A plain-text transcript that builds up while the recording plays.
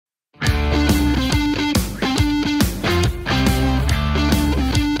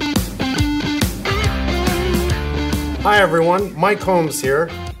Hi everyone, Mike Holmes here.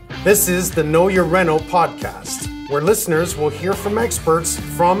 This is the Know Your Reno podcast, where listeners will hear from experts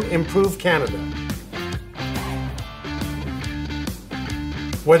from Improve Canada.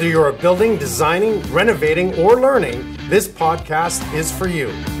 Whether you're building, designing, renovating, or learning, this podcast is for you.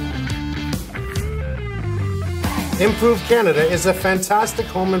 Improve Canada is a fantastic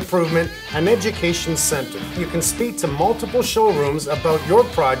home improvement and education center. You can speak to multiple showrooms about your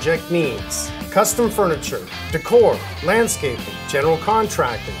project needs. Custom furniture, decor, landscaping, general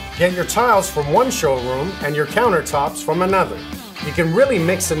contracting. Get your tiles from one showroom and your countertops from another. You can really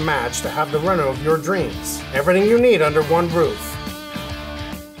mix and match to have the reno of your dreams. Everything you need under one roof.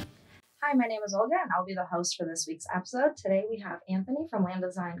 Hi, my name is Olga and I'll be the host for this week's episode. Today we have Anthony from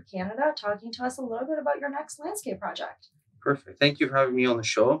LandDesign Canada talking to us a little bit about your next landscape project. Perfect. Thank you for having me on the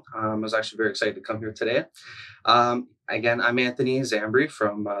show. I was actually very excited to come here today. Again, I'm Anthony Zambri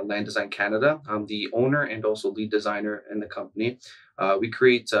from LandDesign Canada. I'm the owner and also lead designer in the company. We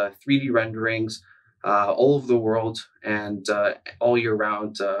create 3D renderings all over the world and all year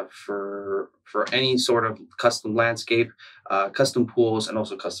round for any sort of custom landscape, custom pools, and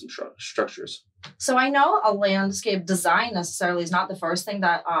also custom structures. So I know a landscape design necessarily is not the first thing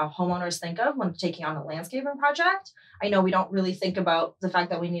that homeowners think of when taking on a landscaping project. I know we don't really think about the fact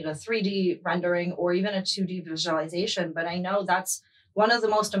that we need a 3D rendering or even a 2D visualization, but I know that's one of the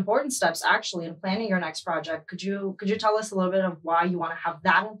most important steps actually in planning your next project. Could you tell us a little bit of why you want to have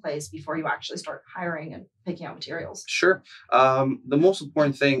that in place before you actually start hiring and picking out materials? Sure. The most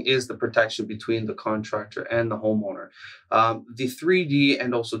important thing is the protection between the contractor and the homeowner. The 3D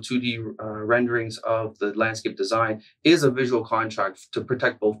and also 2D renderings of the landscape design is a visual contract to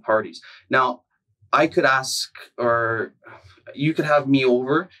protect both parties. Now, I could ask, or you could have me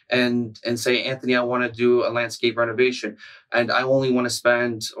over and say, Anthony, I want to do a landscape renovation and I only want to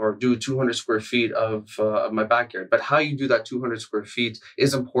spend or do 200 square feet of my backyard. But how you do that 200 square feet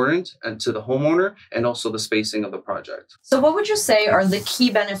is important and to the homeowner and also the spacing of the project. So what would you say are the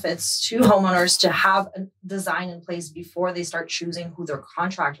key benefits to homeowners to have a design in place before they start choosing who their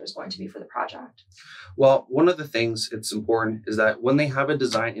contractor is going to be for the project? Well, one of the things it's important is that when they have a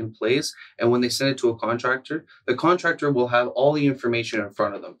design in place and when they send it to a contractor, the contractor will have all the information in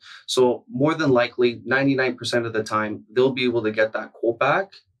front of them. So more than likely, 99% of the time, they'll be able to get that quote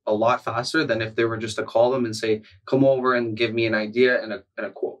back a lot faster than if they were just to call them and say, come over and give me an idea and a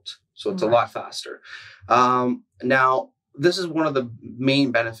quote. So it's a lot faster. Now, this is one of the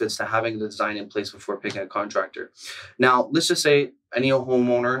main benefits to having the design in place before picking a contractor. Now, let's just say any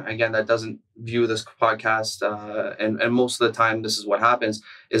homeowner, again, that doesn't view this podcast, and most of the time, this is what happens,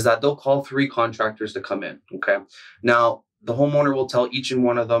 is that they'll call 3 contractors to come in, okay? Now, the homeowner will tell each and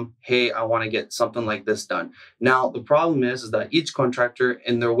one of them, hey, I want to get something like this done. Now, the problem is that each contractor,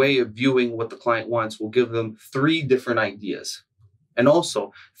 in their way of viewing what the client wants, will give them 3 different ideas and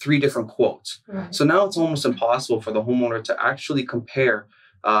also 3 different quotes. Right. So now it's almost impossible for the homeowner to actually compare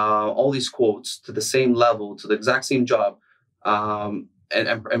all these quotes to the same level, to the exact same job,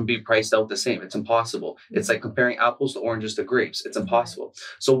 and be priced out the same. It's impossible. It's like comparing apples to oranges to grapes. It's impossible.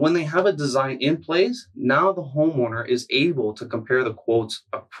 So when they have a design in place, now the homeowner is able to compare the quotes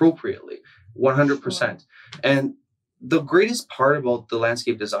appropriately, 100%. And the greatest part about the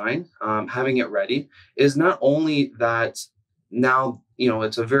landscape design, having it ready, is not only that now,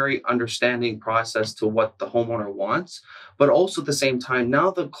 it's a very understanding process to what the homeowner wants, but also at the same time,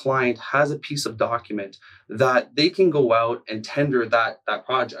 now the client has a piece of document that they can go out and tender that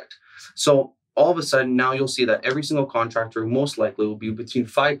project. So all of a sudden, now you'll see that every single contractor most likely will be between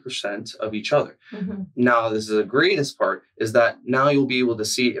 5% of each other. Mm-hmm. Now, this is the greatest part, is that now you'll be able to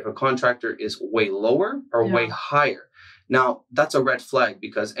see if a contractor is way lower or way higher. Now, that's a red flag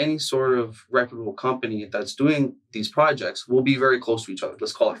because any sort of reputable company that's doing these projects will be very close to each other.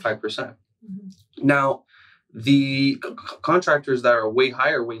 Let's call it 5%. Mm-hmm. Now, the contractors that are way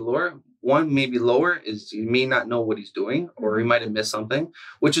higher, way lower, one maybe lower is you may not know what he's doing or he might have missed something,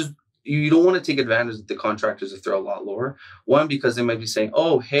 which is you don't want to take advantage of the contractors if they're a lot lower. One, because they might be saying,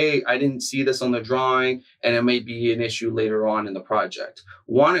 oh, hey, I didn't see this on the drawing, and it may be an issue later on in the project.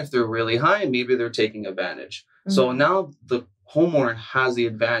 One, if they're really high, maybe they're taking advantage. Mm-hmm. So now the homeowner has the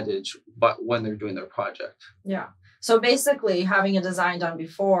advantage, but when they're doing their project. Yeah. So basically, having a design done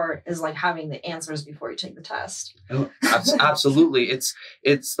before is like having the answers before you take the test. Absolutely. It's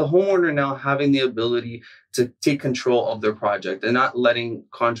the homeowner now having the ability to take control of their project and not letting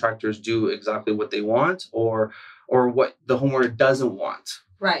contractors do exactly what they want or what the homeowner doesn't want.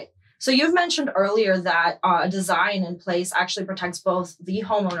 Right. So you've mentioned earlier that a design in place actually protects both the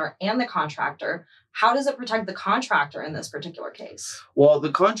homeowner and the contractor. How does it protect the contractor in this particular case? Well,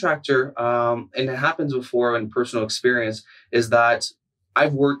 the contractor, and it happens before in personal experience, is that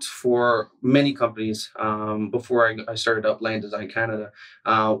I've worked for many companies before I started up LandDesign Canada.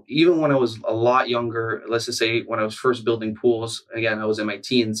 Even when I was a lot younger, let's just say when I was first building pools, again, I was in my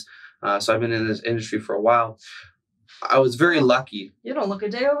teens. So I've been in this industry for a while. I was very lucky. You don't look a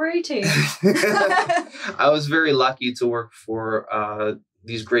day over 18. I was very lucky to work for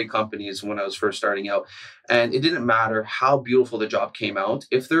these great companies when I was first starting out. And it didn't matter how beautiful the job came out.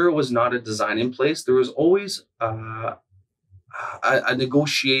 If there was not a design in place, there was always a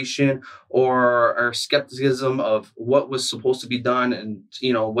negotiation or skepticism of what was supposed to be done and,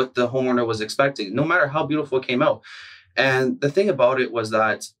 you know, what the homeowner was expecting, no matter how beautiful it came out. And the thing about it was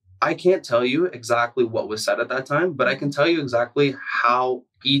that I can't tell you exactly what was said at that time, but I can tell you exactly how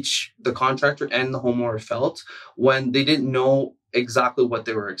the contractor and the homeowner felt when they didn't know exactly what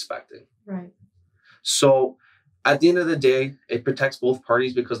they were expecting. Right. So at the end of the day, it protects both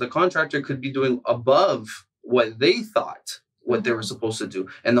parties because the contractor could be doing above what they thought what they were supposed to do.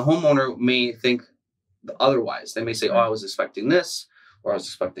 And the homeowner may think otherwise. They may say, oh, I was expecting this or I was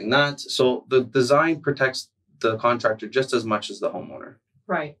expecting that. So the design protects the contractor just as much as the homeowner.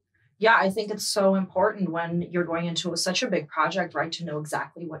 Right. Yeah, I think it's so important when you're going into such a big project, right, to know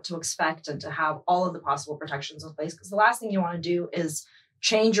exactly what to expect and to have all of the possible protections in place. Because the last thing you want to do is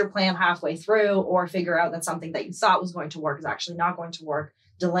change your plan halfway through or figure out that something that you thought was going to work is actually not going to work,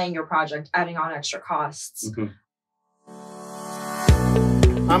 delaying your project, adding on extra costs.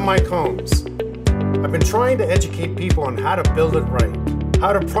 I'm Mike Holmes. I've been trying to educate people on how to build it right,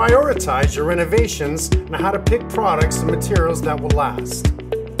 how to prioritize your renovations, and how to pick products and materials that will last.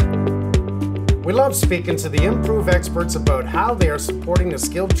 We love speaking to the Improve experts about how they are supporting the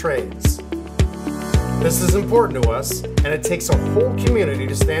skilled trades. This is important to us, and it takes a whole community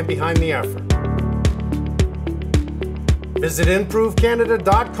to stand behind the effort. Visit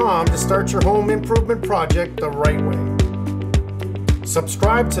improvecanada.com to start your home improvement project the right way.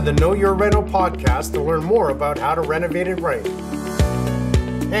 Subscribe to the Know Your Reno podcast to learn more about how to renovate it right.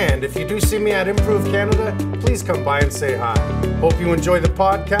 And if you do see me at Improve Canada, please come by and say hi. Hope you enjoy the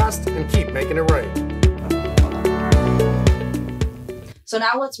podcast and keep making it right. So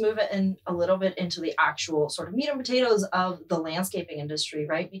now let's move it in a little bit into the actual sort of meat and potatoes of the landscaping industry,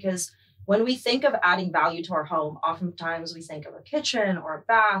 right? Because when we think of adding value to our home, oftentimes we think of a kitchen or a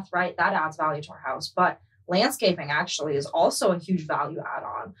bath, right? That adds value to our house. But landscaping actually is also a huge value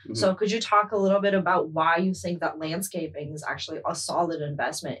add-on. So could you talk a little bit about why you think that landscaping is actually a solid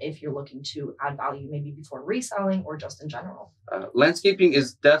investment if you're looking to add value maybe before reselling or just in general? Landscaping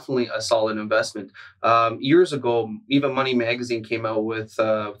is definitely a solid investment. Years ago, even Money Magazine came out with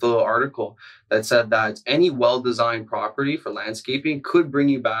a little article that said that any well-designed property for landscaping could bring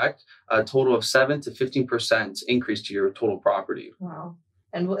you back a total of 7 to 15% increase to your total property. Wow.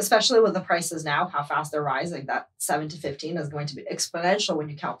 And especially with the prices now, how fast they're rising, that 7 to 15 is going to be exponential when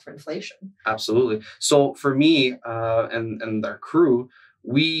you count for inflation. Absolutely. So for me and our crew,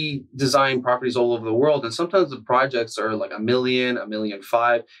 we design properties all over the world. And sometimes the projects are like $1 million, $1.5 million.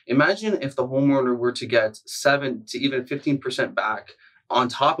 Imagine if the homeowner were to get 7 to even 15% back on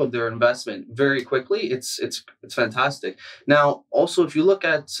top of their investment very quickly. It's fantastic. Now, also, if you look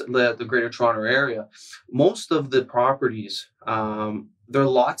at the Greater Toronto area, most of the properties, their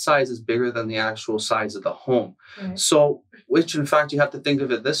lot size is bigger than the actual size of the home. Right. So, which in fact, you have to think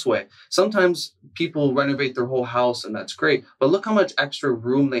of it this way. Sometimes people renovate their whole house and that's great, but look how much extra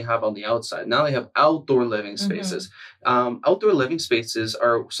room they have on the outside. Now they have outdoor living spaces. Outdoor living spaces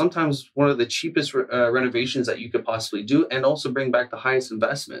are sometimes one of the cheapest renovations that you could possibly do and also bring back the highest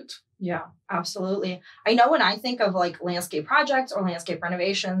investment. Yeah, absolutely. I know when I think of like landscape projects or landscape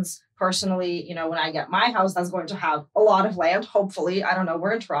renovations, personally, you know, when I get my house, that's going to have a lot of land, hopefully. I don't know,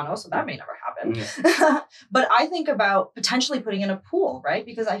 we're in Toronto, so that may never happen. But I think about potentially putting in a pool, right?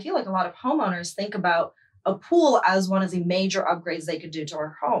 Because I feel like a lot of homeowners think about a pool as one of the major upgrades they could do to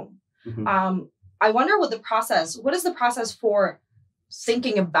our home. I wonder what is the process for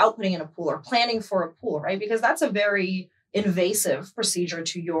thinking about putting in a pool or planning for a pool, right? Because that's a very invasive procedure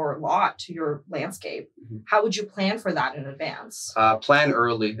to your lot, to your landscape. How would you plan for that in advance? Plan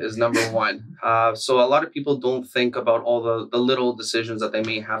early is number one. So a lot of people don't think about all the little decisions that they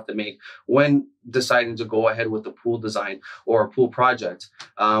may have to make when deciding to go ahead with a pool design or a pool project,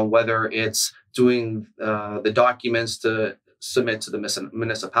 whether it's doing the documents to submit to the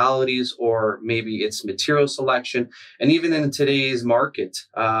municipalities, or maybe it's material selection. And even in today's market,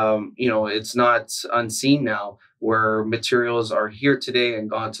 it's not unseen now where materials are here today and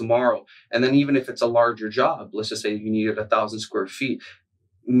gone tomorrow. And then even if it's a larger job, let's just say you needed 1,000 square feet,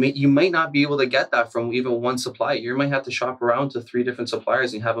 you might not be able to get that from even one supplier. You might have to shop around to 3 different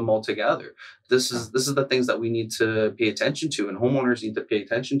suppliers and have them all together. This is the things that we need to pay attention to, and homeowners need to pay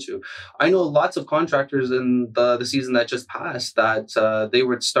attention to. I know lots of contractors in the season that just passed that they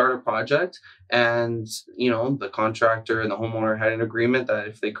would start a project, and the contractor and the homeowner had an agreement that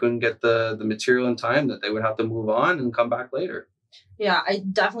if they couldn't get the material in time, that they would have to move on and come back later. Yeah, I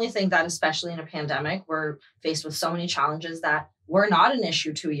definitely think that, especially in a pandemic, we're faced with so many challenges that were not an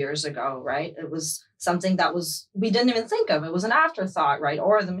issue 2 years ago, right? It was something that we didn't even think of. It was an afterthought, right?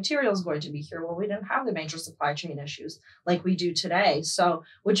 Or the material is going to be here. Well, we didn't have the major supply chain issues like we do today. So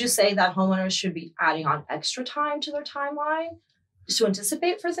would you say that homeowners should be adding on extra time to their timeline to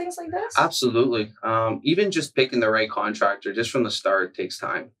anticipate for things like this? Absolutely. Even just picking the right contractor just from the start takes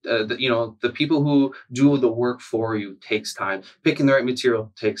time. The people who do the work for you takes time. Picking the right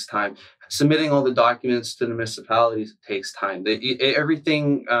material takes time. Submitting all the documents to the municipalities takes time.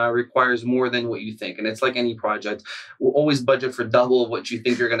 Everything requires more than what you think. And it's like any project. We'll always budget for double of what you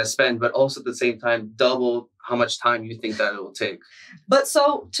think you're going to spend, but also at the same time, double how much time you think that it will take. But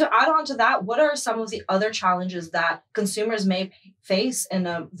so to add on to that, what are some of the other challenges that consumers may face in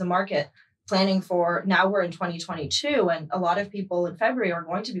the market planning for? Now we're in 2022, and a lot of people in February are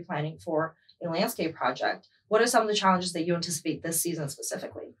going to be planning for a landscape project. What are some of the challenges that you anticipate this season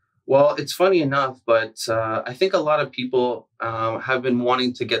specifically? Well, it's funny enough, but I think a lot of people have been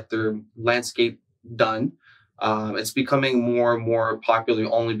wanting to get their landscape done. It's becoming more and more popular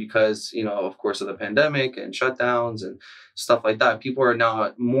only because, of course, of the pandemic and shutdowns and stuff like that. People are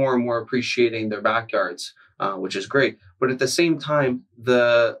now more and more appreciating their backyards, which is great. But at the same time,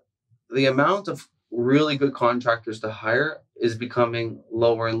 the amount of really good contractors to hire is becoming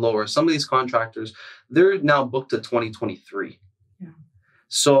lower and lower. Some of these contractors, they're now booked to 2023.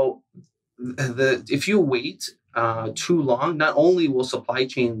 So if you wait too long, not only will supply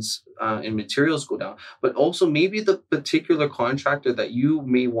chains and materials go down, but also maybe the particular contractor that you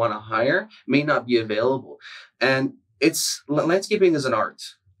may want to hire may not be available. And landscaping is an art,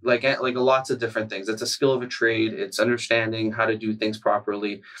 like lots of different things. It's a skill of a trade. It's understanding how to do things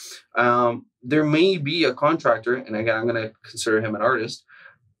properly. There may be a contractor, and again, I'm going to consider him an artist,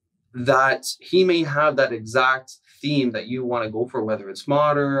 that he may have that exact theme that you want to go for, whether it's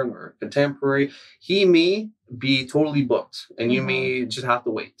modern or contemporary. He may be totally booked, and you may just have to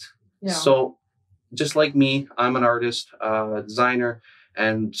wait. Yeah. So just like me, I'm an artist, designer,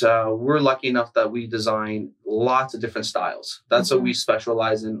 and we're lucky enough that we design lots of different styles. That's what we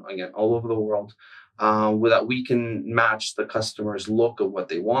specialize in, again, all over the world, that we can match the customer's look of what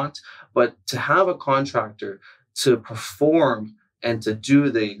they want. But to have a contractor to perform and to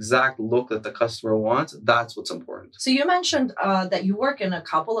do the exact look that the customer wants, that's what's important. So you mentioned that you work in a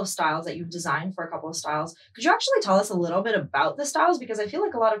couple of styles, that you've designed for a couple of styles. Could you actually tell us a little bit about the styles? Because I feel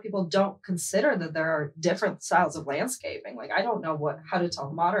like a lot of people don't consider that there are different styles of landscaping. Like, I don't know how to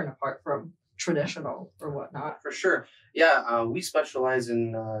tell modern apart from traditional or whatnot. For sure. Yeah, we specialize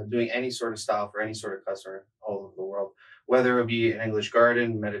in doing any sort of style for any sort of customer all over the world, whether it be an English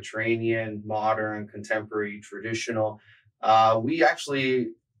garden, Mediterranean, modern, contemporary, traditional. We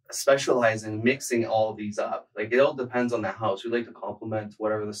actually specialize in mixing all these up. Like, it all depends on the house. We like to complement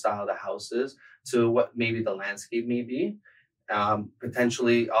whatever the style of the house is to what maybe the landscape may be.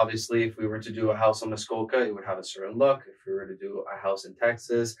 Potentially, obviously, if we were to do a house on Muskoka, it would have a certain look. If we were to do a house in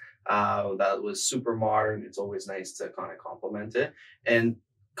Texas, that was super modern, it's always nice to kind of complement it. And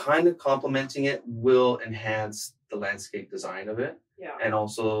kind of complementing it will enhance the landscape design of it, and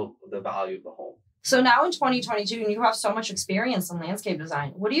also the value of the home. So now in 2022, and you have so much experience in landscape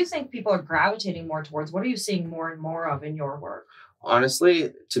design, what do you think people are gravitating more towards? What are you seeing more and more of in your work?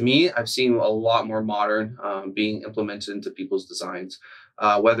 Honestly, to me, I've seen a lot more modern being implemented into people's designs,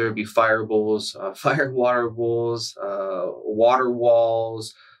 whether it be fire bowls, fire and water bowls, water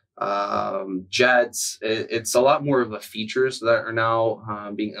walls, jets. It's a lot more of the features that are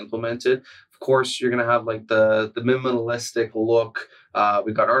now being implemented. Of course, you're going to have like the minimalistic look.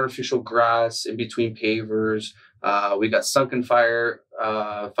 We got artificial grass in between pavers. We got sunken fire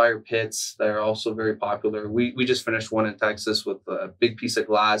pits that are also very popular. We just finished one in Texas with a big piece of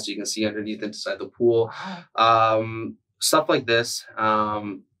glass you can see underneath inside the pool. Stuff like this.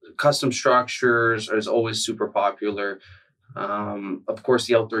 Custom structures is always super popular. Of course,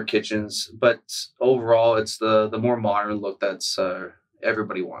 the outdoor kitchens, but overall, it's the more modern look that's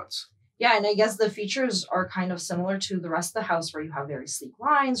everybody wants. Yeah, and I guess the features are kind of similar to the rest of the house where you have very sleek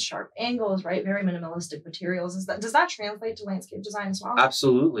lines, sharp angles, right? Very minimalistic materials. Does that translate to landscape design as well?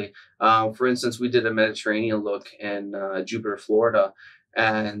 Absolutely. For instance, we did a Mediterranean look in Jupiter, Florida,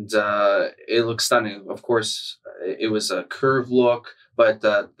 and it looks stunning. Of course, it was a curved look, but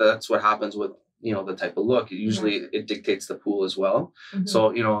that's what happens with the type of look. Usually, it dictates the pool as well.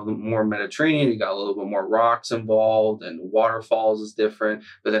 So the more Mediterranean, you got a little bit more rocks involved, and waterfalls is different.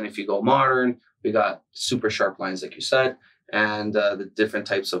 But then if you go modern, we got super sharp lines, like you said, and the different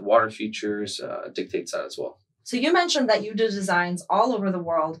types of water features dictates that as well. So you mentioned that you do designs all over the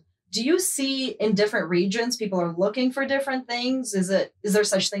world. Do you see in different regions people are looking for different things? Is there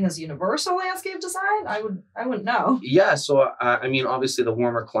such thing as universal landscape design? I wouldn't know. Yeah, so I mean, obviously the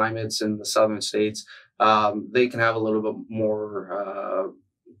warmer climates in the southern states, they can have a little bit more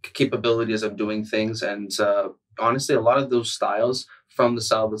capabilities of doing things, and honestly, a lot of those styles from the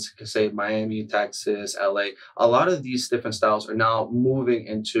south, let's say Miami, Texas, LA, a lot of these different styles are now moving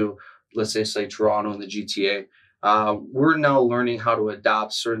into, let's say Toronto and the GTA. We're now learning how to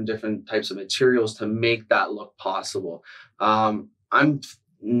adapt certain different types of materials to make that look possible.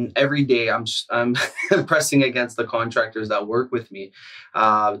 Every day I'm pressing against the contractors that work with me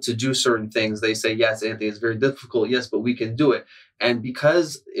to do certain things. They say, yes, Anthony, it's very difficult. Yes, but we can do it. And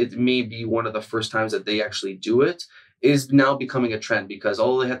because it may be one of the first times that they actually do it, is now becoming a trend, because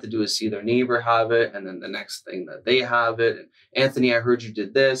all they have to do is see their neighbor have it, and then the next thing that they have it. And Anthony, I heard you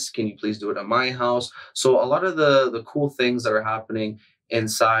did this. Can you please do it at my house? So a lot of the cool things that are happening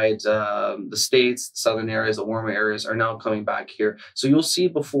inside the States, the southern areas, the warmer areas are now coming back here. So you'll see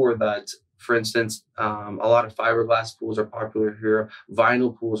before that, for instance, a lot of fiberglass pools are popular here.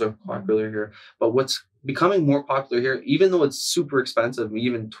 Vinyl pools are popular here. But what's becoming more popular here, even though it's super expensive,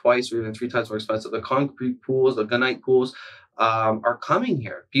 even twice or even 3 times more expensive, the concrete pools, the gunite pools are coming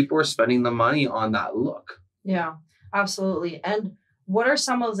here. People are spending the money on that look. Yeah, absolutely. And what are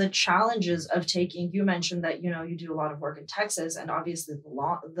some of the challenges of taking, you mentioned that, you do a lot of work in Texas, and obviously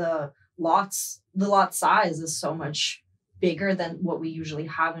the lot size is so much bigger than what we usually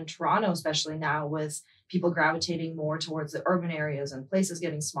have in Toronto, especially now with people gravitating more towards the urban areas and places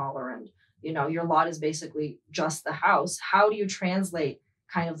getting smaller, and your lot is basically just the house. How do you translate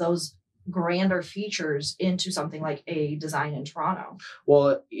kind of those grander features into something like a design in Toronto?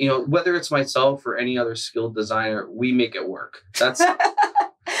 Well, whether it's myself or any other skilled designer, we make it work. That's I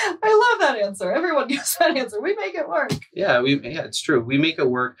love that answer. Everyone gives that answer. We make it work. Yeah, it's true. We make it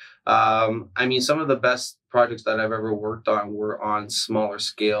work. I mean, some of the best projects that I've ever worked on were on smaller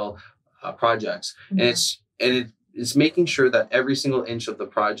scale projects, and it's making sure that every single inch of the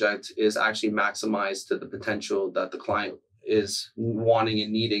project is actually maximized to the potential that the client is wanting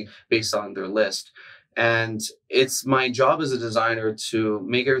and needing based on their list. And it's my job as a designer to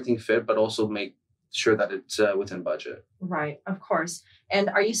make everything fit, but also make sure that it's within budget. Right, of course. And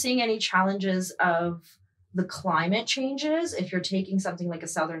are you seeing any challenges of the climate changes? If you're taking something like a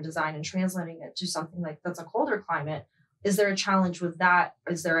southern design and translating it to something like that's a colder climate, is there a challenge with that?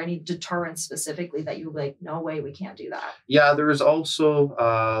 Is there any deterrence specifically that you're like, no way, we can't do that? Yeah, there is also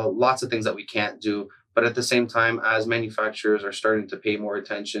lots of things that we can't do. But at the same time, as manufacturers are starting to pay more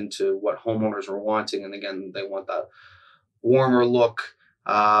attention to what homeowners are wanting, and again, they want that warmer look,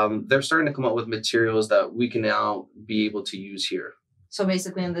 they're starting to come up with materials that we can now be able to use here. So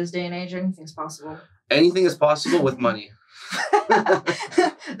basically, in this day and age, anything's possible. Anything is possible with money.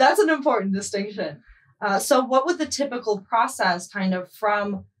 That's an important distinction. So what would the typical process kind of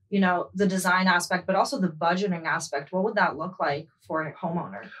from, the design aspect, but also the budgeting aspect, what would that look like for a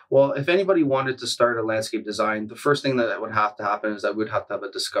homeowner? Well, if anybody wanted to start a landscape design, the first thing that would have to happen is that we'd have to have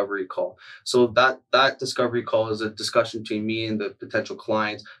a discovery call. So that discovery call is a discussion between me and the potential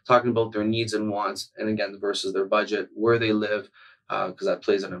clients, talking about their needs and wants, and again, versus their budget, where they live, because that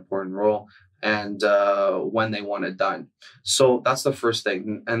plays an important role, and when they want it done. So that's the first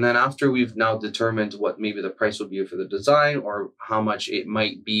thing. And then after we've now determined what maybe the price will be for the design or how much it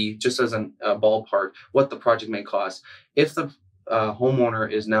might be, just as a ballpark, what the project may cost. If the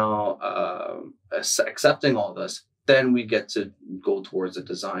homeowner is now accepting all this, then we get to go towards the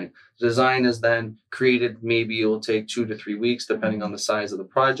design. The design is then created. Maybe it will take 2 to 3 weeks, depending on the size of the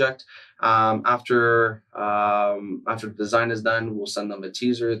project. After the design is done, we'll send them a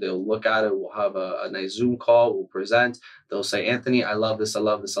teaser. They'll look at it. We'll have a nice Zoom call. We'll present. They'll say, Anthony, I love this. I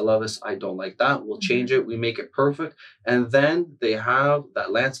love this. I love this. I don't like that. We'll change it. We make it perfect. And then they have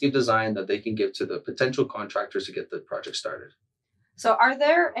that landscape design that they can give to the potential contractors to get the project started. So are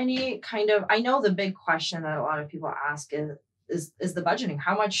there any kind of, I know the big question that a lot of people ask is the budgeting.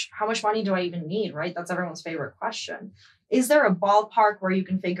 How much money do I even need, right? That's everyone's favorite question. Is there a ballpark where you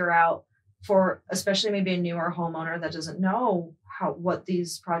can figure out for especially maybe a newer homeowner that doesn't know what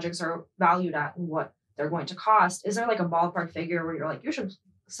these projects are valued at and what they're going to cost, is there like a ballpark figure where you're like, you should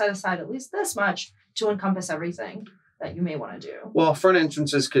set aside at least this much to encompass everything that you may want to do? Well, front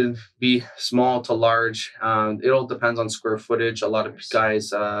entrances can be small to large. It all depends on square footage. A lot of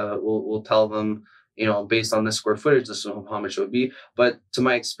guys will tell them, based on the square footage, this is how much it would be. But to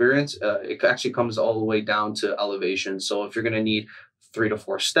my experience, it actually comes all the way down to elevation. So if you're going to need 3 to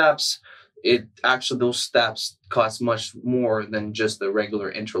 4 steps, those steps cost much more than just the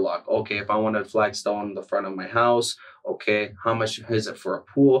regular interlock. Okay, if I want a flagstone in the front of my house, okay, how much is it for a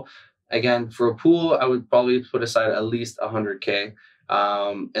pool? Again, for a pool, I would probably put aside at least $100K.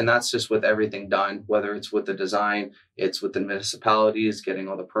 And that's just with everything done, whether it's with the design, it's with the municipalities, getting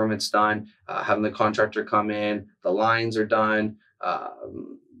all the permits done, having the contractor come in, the lines are done,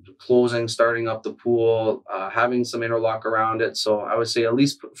 closing, starting up the pool, having some interlock around it. So I would say at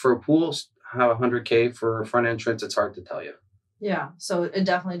least for a pool, have $100K. For a front entrance. It's hard to tell you. Yeah. So it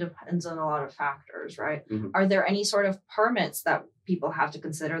definitely depends on a lot of factors, right? Mm-hmm. Are there any sort of permits that people have to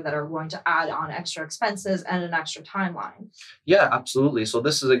consider that are going to add on extra expenses and an extra timeline? Yeah, absolutely. So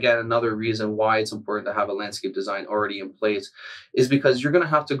this is, again, another reason why it's important to have a landscape design already in place, is because you're going to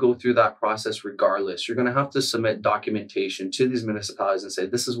have to go through that process regardless. You're going to have to submit documentation to these municipalities and say,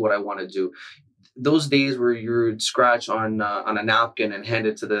 this is what I want to do. Those days where you would scratch on a napkin and hand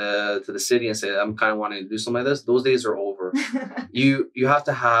it to the city and say, I'm kind of wanting to do something like this, those days are over. You have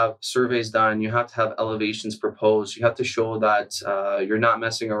to have surveys done. You have to have elevations proposed. You have to show that you're not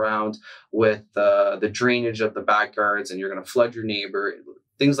messing around with the drainage of the backyards and you're going to flood your neighbor.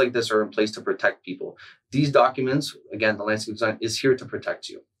 Things like this are in place to protect people. These documents, again, the landscape design is here to protect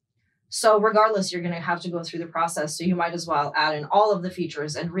you. So regardless, you're going to have to go through the process. So you might as well add in all of the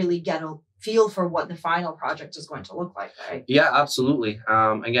features and really get a feel for what the final project is going to look like, right? Yeah, absolutely.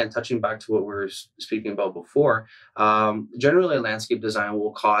 Again, touching back to what we were speaking about before, generally a landscape design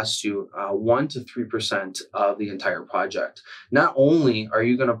will cost you 1 to 3% of the entire project. Not only are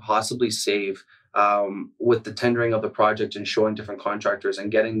you going to possibly save with the tendering of the project and showing different contractors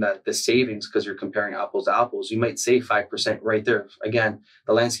and getting the savings, because you're comparing apples to apples, you might save 5% right there. Again,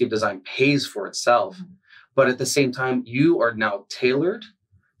 the landscape design pays for itself, but at the same time, you are now tailored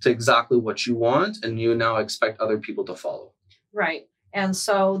to exactly what you want, and you now expect other people to follow. Right. And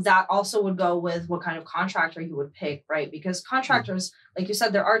so that also would go with what kind of contractor you would pick, right? Because contractors, like you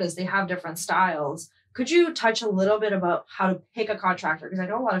said, they're artists, they have different styles. Could you touch a little bit about how to pick a contractor? Because I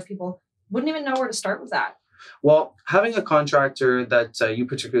know a lot of people wouldn't even know where to start with that. Well, having a contractor that you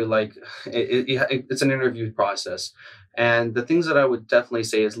particularly like, it's an interview process. And the things that I would definitely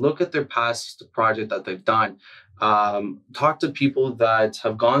say is look at their past project that they've done. Talk to people that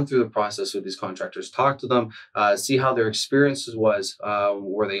have gone through the process with these contractors. Talk to them, see how their experiences was.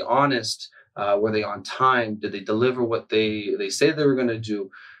 Were they honest? Were they on time? Did they deliver what they say they were going to do?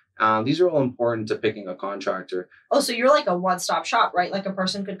 These are all important to picking a contractor. Oh, so you're like a one-stop shop, right? Like a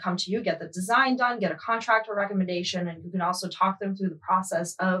person could come to you, get the design done, get a contractor recommendation, and you can also talk them through the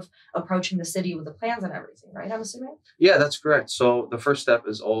process of approaching the city with the plans and everything, right? I'm assuming? Yeah, that's correct. So the first step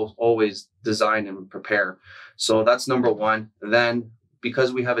is always design and prepare. So that's number one. Then,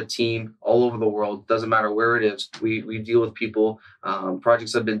 because we have a team all over the world, doesn't matter where it is, we deal with people,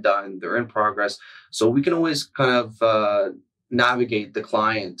 projects have been done, they're in progress. So we can always kind of navigate the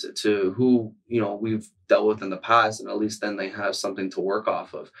client to who we've dealt with in the past, and at least then they have something to work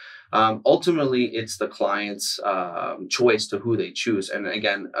off of. Ultimately, it's the client's choice to who they choose. And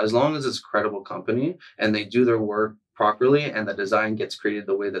again, as long as it's a credible company and they do their work properly and the design gets created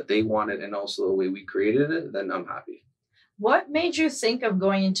the way that they want it and also the way we created it, then I'm happy. What made you think of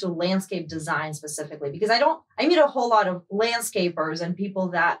going into landscape design specifically? Because I meet a whole lot of landscapers and people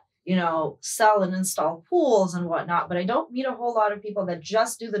that sell and install pools and whatnot, but I don't meet a whole lot of people that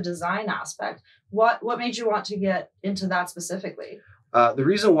just do the design aspect. What made you want to get into that specifically? The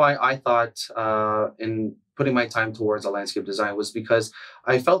reason why I thought in putting my time towards a landscape design was because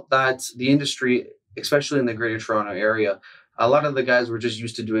I felt that the industry, especially in the Greater Toronto area, a lot of the guys were just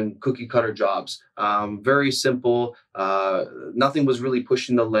used to doing cookie cutter jobs, very simple. Nothing was really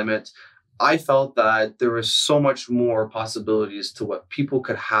pushing the limit. I felt that there was so much more possibilities to what people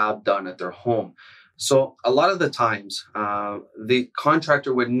could have done at their home. So a lot of the times, the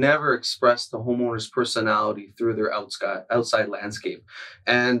contractor would never express the homeowner's personality through their outside landscape.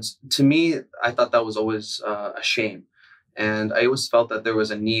 And to me, I thought that was always a shame. And I always felt that there was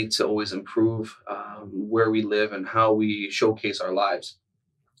a need to always improve where we live and how we showcase our lives.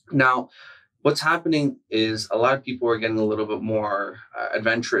 Now, what's happening is a lot of people are getting a little bit more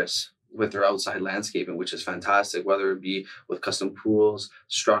adventurous with their outside landscaping, which is fantastic, whether it be with custom pools,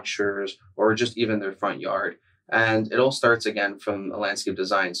 structures, or just even their front yard. And it all starts again from a landscape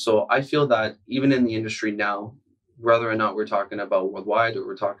design. So I feel that even in the industry now, whether or not we're talking about worldwide or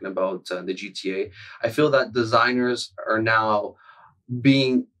we're talking about the GTA, I feel that designers are now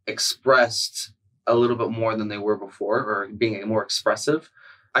being expressed a little bit more than they were before, or being more expressive.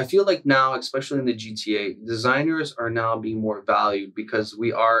 I feel like now, especially in the GTA, designers are now being more valued because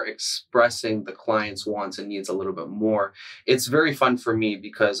we are expressing the client's wants and needs a little bit more. It's very fun for me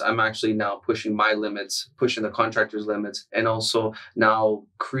because I'm actually now pushing my limits, pushing the contractor's limits, and also now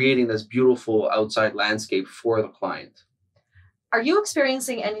creating this beautiful outside landscape for the client. Are you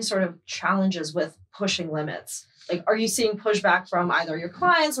experiencing any sort of challenges with pushing limits? Like, are you seeing pushback from either your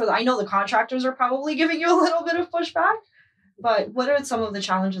clients, or I know the contractors are probably giving you a little bit of pushback? But what are some of the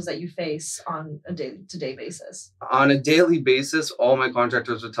challenges that you face on a day-to-day basis? On a daily basis, all my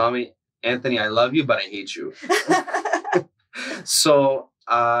contractors would tell me, Anthony, I love you, but I hate you. So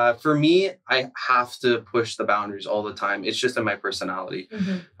for me, I have to push the boundaries all the time. It's just in my personality.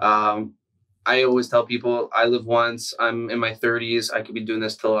 Mm-hmm. I always tell people I live once, I'm in my 30s, I could be doing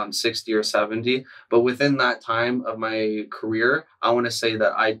this till I'm 60 or 70. But within that time of my career, I want to say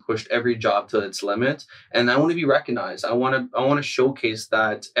that I pushed every job to its limit, and I want to be recognized. I want to showcase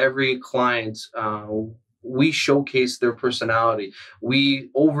that every client, we showcase their personality.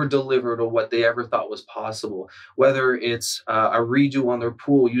 We over-deliver to what they ever thought was possible. Whether it's a redo on their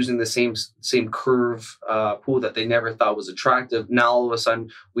pool using the same curve pool that they never thought was attractive. Now all of a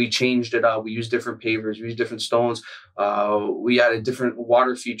sudden we changed it up. We use different pavers, we use different stones. We added different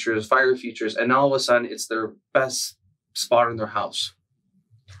water features, fire features, and now all of a sudden it's their best spot in their house.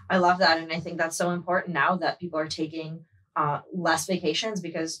 I love that, and I think that's so important now that people are taking less vacations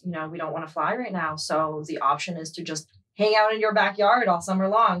because, we don't want to fly right now. So the option is to just hang out in your backyard all summer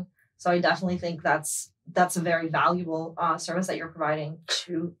long. So I definitely think that's a very valuable service that you're providing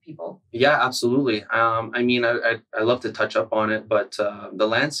to people. Yeah, absolutely. I mean, I love to touch up on it, but the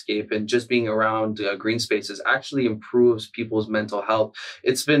landscape and just being around green spaces actually improves people's mental health.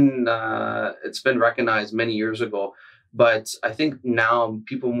 It's been recognized many years ago. But I think now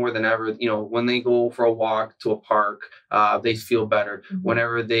people more than ever, when they go for a walk to a park, they feel better. Mm-hmm.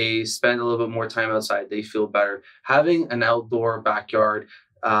 Whenever they spend a little bit more time outside, they feel better. Having an outdoor backyard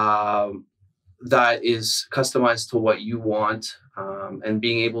that is customized to what you want, and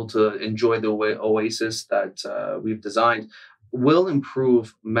being able to enjoy the oasis that we've designed will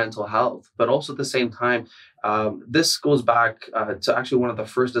improve mental health. But also at the same time, this goes back to actually one of the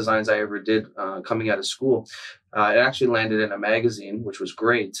first designs I ever did coming out of school. It actually landed in a magazine, which was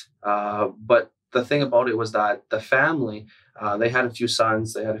great. But the thing about it was that the family, they had a few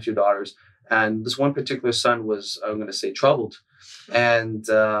sons, they had a few daughters, and this one particular son was, I'm going to say, troubled. And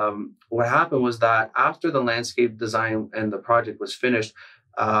what happened was that after the landscape design and the project was finished,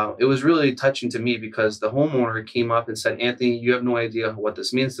 it was really touching to me because the homeowner came up and said, Anthony, you have no idea what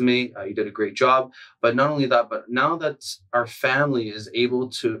this means to me. You did a great job. But not only that, but now that our family is able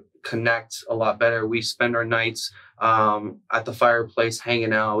to connect a lot better, we spend our nights at the fireplace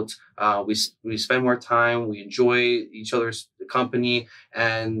hanging out. We spend more time. We enjoy each other's company.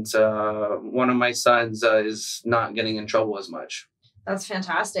 And one of my sons is not getting in trouble as much. That's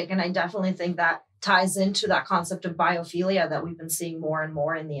fantastic. And I definitely think that ties into that concept of biophilia that we've been seeing more and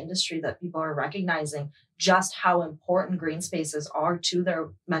more in the industry, that people are recognizing just how important green spaces are to their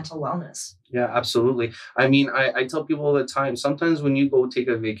mental wellness. Yeah, absolutely. I mean, I tell people all the time, sometimes when you go take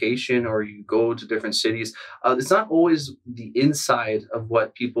a vacation or you go to different cities, it's not always the inside of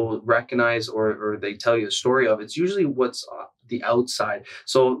what people recognize or they tell you a story of. It's usually what's the outside.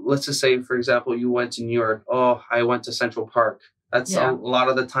 So let's just say, for example, you went to New York. Oh, I went to Central Park. That's a lot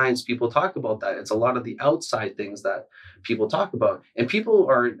of the times people talk about that. It's a lot of the outside things that people talk about. And people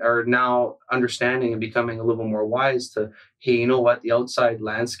are now understanding and becoming a little more wise to, hey, you know what? The outside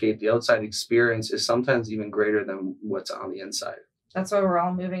landscape, the outside experience is sometimes even greater than what's on the inside. That's why we're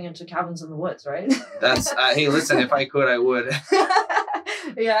all moving into cabins in the woods, right? That's, hey, listen, if I could, I would.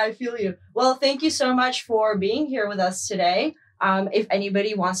 Yeah, I feel you. Well, thank you so much for being here with us today. If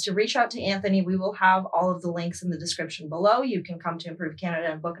anybody wants to reach out to Anthony, we will have all of the links in the description below. You can come to Improve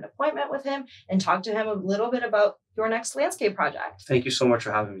Canada and book an appointment with him and talk to him a little bit about your next landscape project. Thank you so much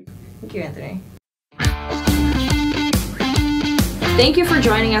for having me. Thank you, Anthony. Thank you for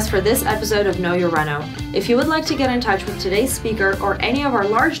joining us for this episode of Know Your Reno. If you would like to get in touch with today's speaker or any of our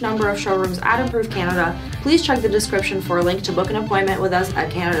large number of showrooms at Improve Canada, please check the description for a link to book an appointment with us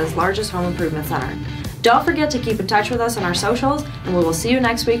at Canada's largest home improvement center. Don't forget to keep in touch with us on our socials, and we will see you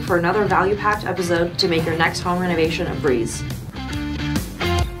next week for another value-packed episode to make your next home renovation a breeze.